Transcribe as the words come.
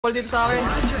Call dito sa akin.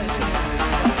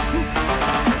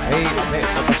 Ay, may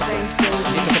papasok.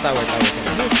 Dito sa tower.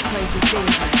 This place is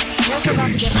dangerous. Careful not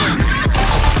to get hurt.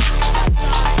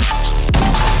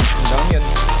 Down yun.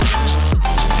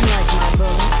 Like my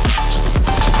bullets.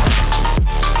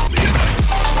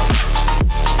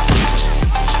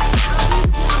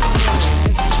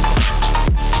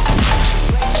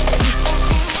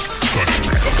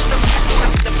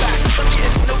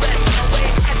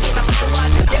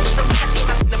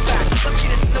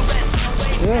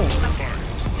 Yes.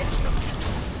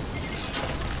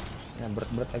 Yan,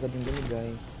 berat-berat agad yung galigay.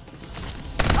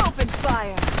 Open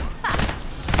fire.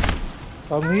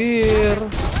 Come here.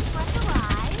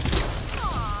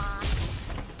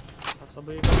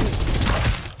 Sabay kami.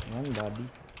 Yan, daddy.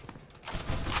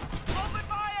 Open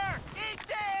fire! Eat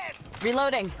this!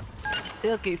 Reloading.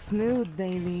 Silky smooth,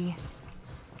 baby.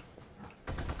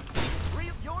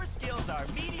 Your skills are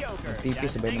mediocre. TP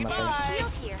sabay namatay.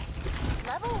 Shields here.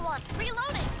 Level 1.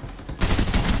 Reloading.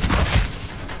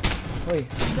 Hoy,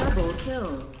 Double kill.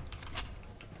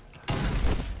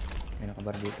 may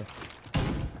nakabar dito.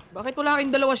 Bakit wala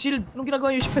kayong dalawa shield? Anong ginagawa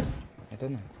yung shield? Ito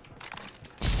na.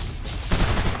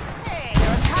 Hey,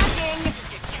 you're attacking.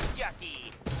 Yucky.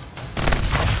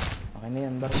 Okay na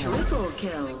yan, bar na. Triple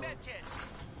kill.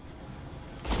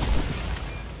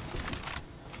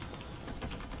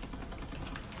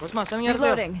 Boss Mas, anong nangyari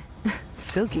sa'yo? Reloading.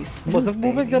 Silky smooth, Boss,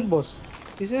 nag-movement baby. yan, boss.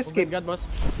 Is escape. God, boss.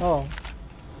 Oo.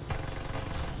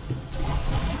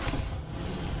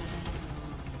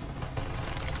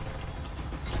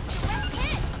 Let's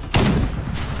hit.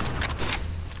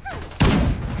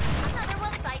 Another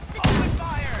one bites the dust.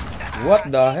 Fire! What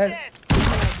the hell?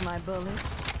 Like my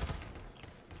bullets.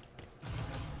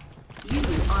 You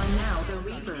are now the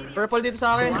Reaper. Purple dito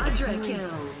sa akin. Quadra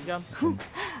kill. Jump.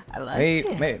 I like May,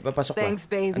 it. may, papasok ba? Thanks,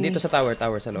 baby. Andito sa tower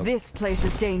sa loob. This place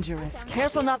is dangerous.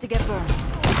 Careful not to get burned.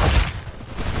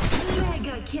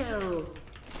 Mega kill.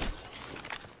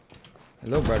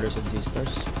 Hello, brothers and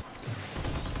sisters.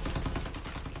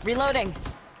 Reloading.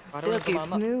 Parang Silky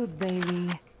tumama. smooth, baby.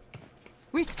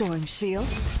 Restoring shield.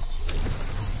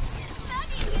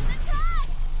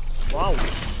 Wow.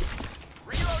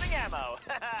 Reloading ammo.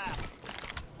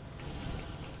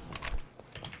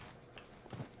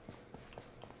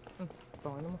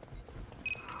 Tangin mo.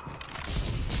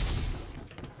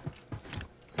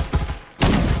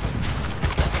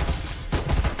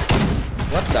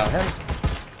 What the hell?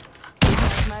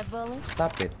 My bullets.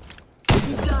 Stop it.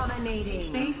 Dominating.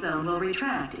 Safe zone will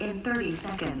retract in 30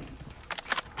 seconds.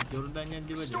 Jordan yan,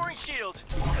 di ba? Restoring shield.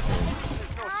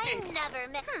 There's no I escape. never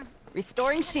miss.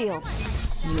 Restoring shield.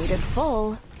 Needed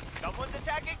full. Someone's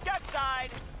attacking duck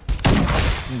side.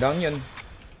 Down yun.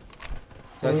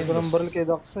 Down Gawin yun, ko ng boss. barrel kay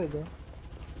Dockside, eh.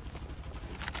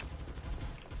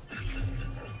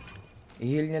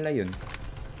 I-heal nila yun.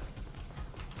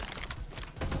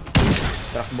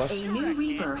 Truck boss. A new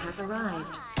Reaper has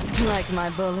arrived. Like my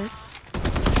bullets.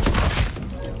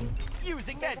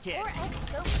 Using There's a medkit. 4x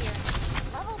scope here.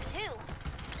 Level 2.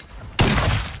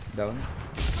 Down.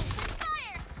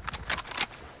 Fire.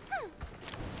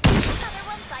 Another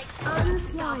one bites the dust.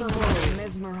 Unstoppable.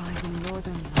 Mesmerizing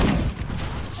northern lights.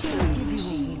 Does that give you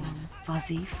a warm,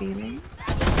 fuzzy feeling?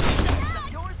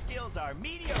 Your skills are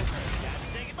mediocre. Time to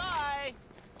say goodbye.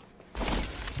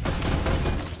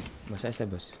 Boss, ayos na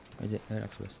boss.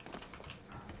 Relax boss.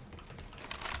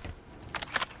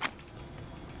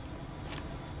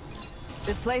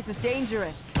 This place is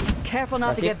dangerous. Careful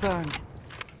not to That's get burned.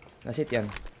 Last hit yan.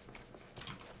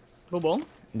 Bubong?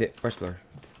 Hindi, first floor.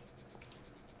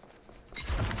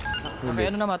 Okay,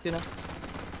 ano na Matthew na?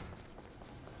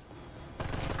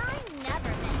 I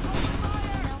never miss.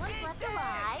 No one's left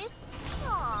alive.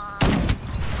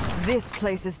 Aww. This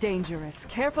place is dangerous.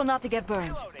 Careful not to get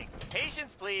burned. Reloading.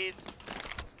 Patience, please.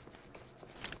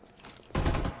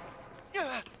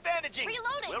 Bandaging.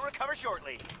 Reloading. We'll recover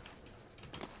shortly.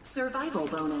 Survival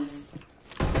bonus.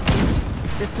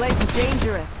 This place is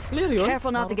dangerous. Clear yun?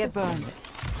 Careful not to get burned.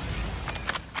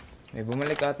 May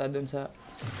bumalik ata dun sa...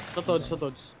 Sa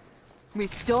Toads.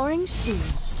 Restoring shield.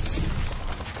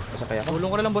 Masakay ako. Tulong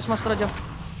ko na lang, boss Mastra dyan.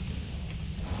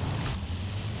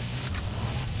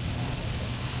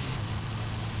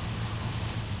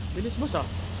 Bilis, boss ah.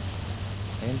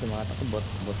 Ayun, tumakata ko. Bot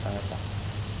ata.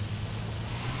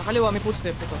 Sa kaliwa, may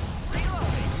footstep ito.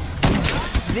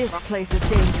 This place is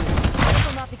dangerous.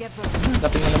 Careful not to get burned.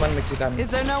 Dating mo naman, Mexican. Is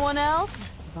there no one else?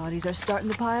 Bodies are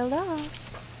starting to pile up.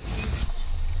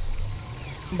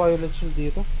 Violet shield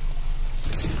dito.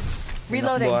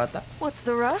 Reloading. Tinakbo ata. What's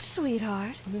the rush,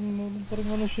 sweetheart? Hindi, parang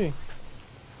ano siya, eh.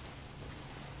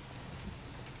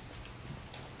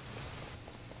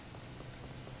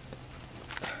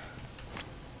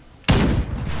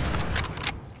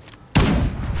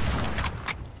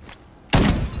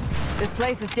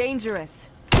 place is dangerous.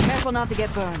 Careful not to get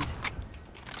burned.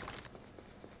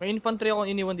 May infantry akong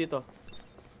iniwan dito.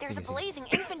 There's a blazing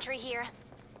infantry here.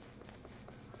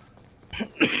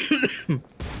 Open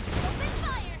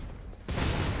fire!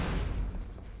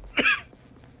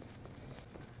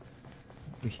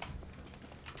 Uy.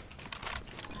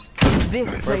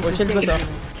 This place is shield ba to?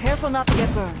 dangerous. Careful not to get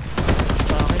burned.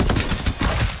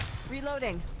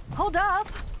 Reloading. Hold up.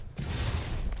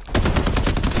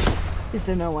 Is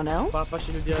there no one else?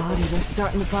 Papashield yata. Bodies are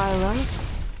starting to pile up.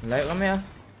 Layo kami ah.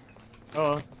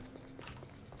 Oo.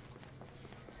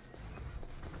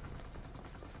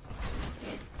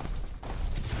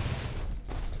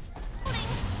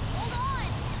 Hold on!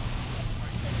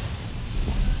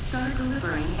 Start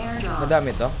delivering airdrop.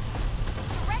 Madami to.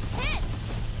 Direct hit!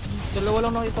 Dalawa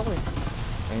lang nakita ko eh.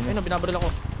 Ayun Ayun na. na, binabaril ako.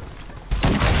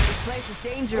 This place is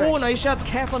dangerous. Oh, nice shot!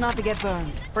 Careful not to get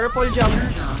burned. Purple jump.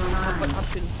 Using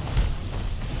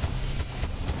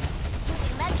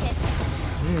medkit.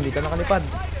 Hindi ka nakalipad.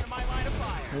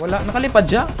 Wala, nakalipad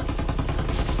siya.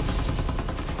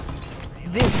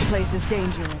 This place is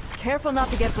dangerous. Careful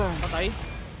not to get burned. Patay.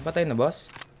 Napatay na,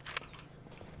 boss?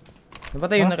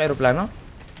 Napatay yung naka-aeroplano?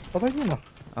 Patay nyo na.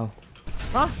 Oh.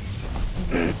 Ha?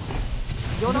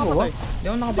 Hindi ako nakapatay. Hindi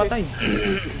ako nakapatay.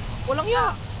 Walang ya!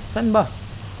 Saan ba?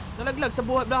 Nalaglag sa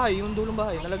bahay, yung dulong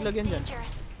bahay. I Nalaglag yan sense dyan. danger.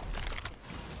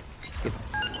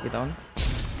 Kita ko na.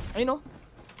 Ayun o.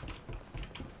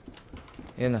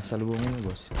 Ayun na, salubungin mo,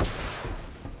 boss.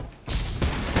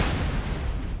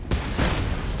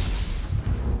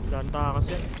 Ganta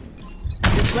kasi.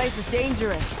 This place is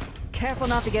dangerous. Careful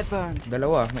not to get burned.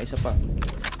 Dalawa, may isa pa.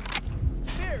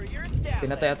 Barrier established.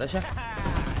 Pinatay ata siya. Safe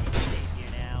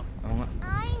here now. Oo nga.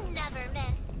 I never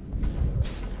miss.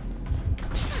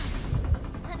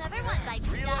 Another one bites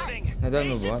Reloading. dust. Nadaan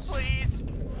mo, Patience, boss? please.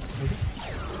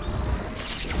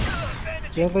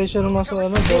 Yan tayo siya naman sa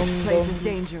ano, This down. place is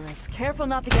dangerous. Careful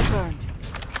not to get burned.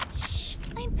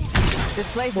 I'm busy. This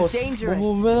place Boss, is dangerous.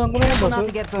 bumubulan ko na yan, Careful boss. not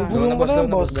to get burned. Doon na, boss. Wala, Doon na,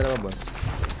 boss. boss. Dalawa, boss.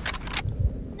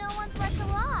 No one's left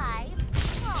alive.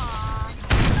 Aww.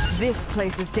 This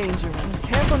place is dangerous.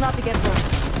 Careful not to get burned.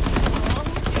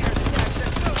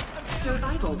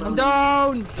 I'm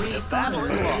down!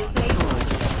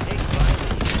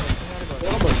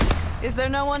 Is there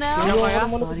no one else? Sino kaya?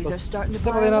 Bodies are starting to Ito,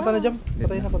 patay pile natin na up. jump.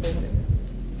 Patay na, patay na.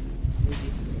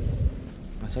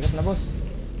 Masakit na, boss.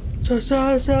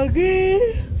 Sasasagi!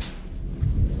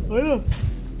 Ano?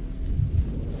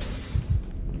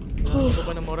 Ito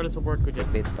ba ng moral support ko dyan?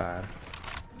 Update pa.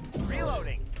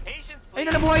 Reloading. Patience, Ay,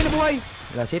 please. nabuhay, nabuhay!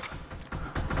 Last hit.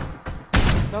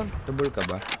 Down. Tubol ka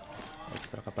ba?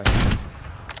 Extra ka pa.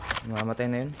 Mamamatay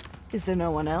na yun. Is there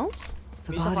no one else?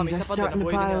 The May isa pa, bodies may are isa pa doon. starting to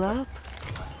Nabuhay din pile yata. up.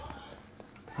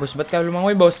 Boss, ba't ka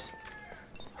lumangoy, boss?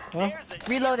 There's a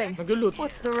Reloading. Nag-loot.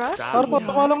 What's the rush? Para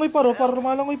tumalangoy paro, para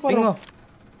tumalangoy Ping mo.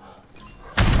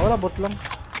 paro. Wala, bot lang.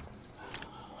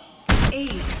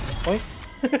 Oy,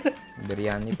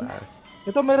 Biryani, par.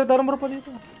 ito may red armor pa dito.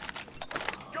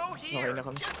 Go here. Okay na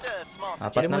kami. Just a small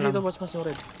Apat Chili na mo lang. dito, boss, mas yung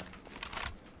red.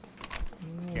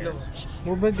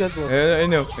 Movement guard, boss.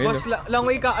 Ayun, Boss,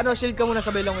 langway ka. Ano, shield ka muna,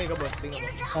 sabay langway ka, boss. Tingnan mo.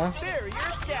 Ha? barrier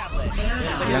established.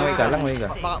 Langway ka.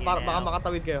 Baka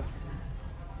makatawid kayo.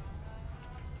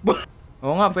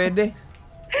 Oo nga, pwede.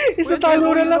 Isa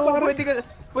talo na lang, pare.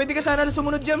 Pwede ka sana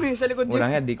sumunod dyan eh, sa likod Wala dyan.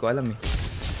 nga, di ko alam eh.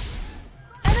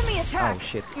 Enemy Oh, attack.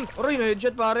 shit. Aray,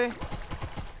 na-headshot pare.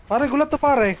 Pare, gulat to,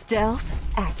 pare. Stealth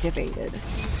activated.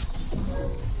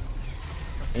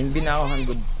 Inbi na ako,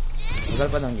 handgood. Magal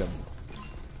pa ng gam.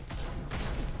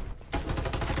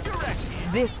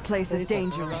 This place is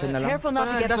dangerous. Isa na lang. Careful not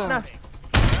to get Dash na. burned.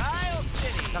 Isle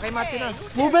City. Nakimati na.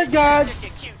 Movement guards.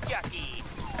 You cute ducky.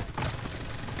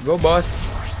 Go, boss!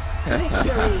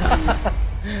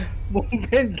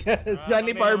 Movement guard.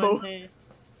 Johnny Parbo. Si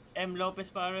M. Lopez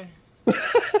pare.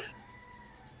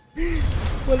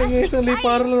 Walang nga isang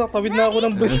liparo lang. Nakawid na ako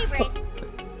ng buhay. Favorite.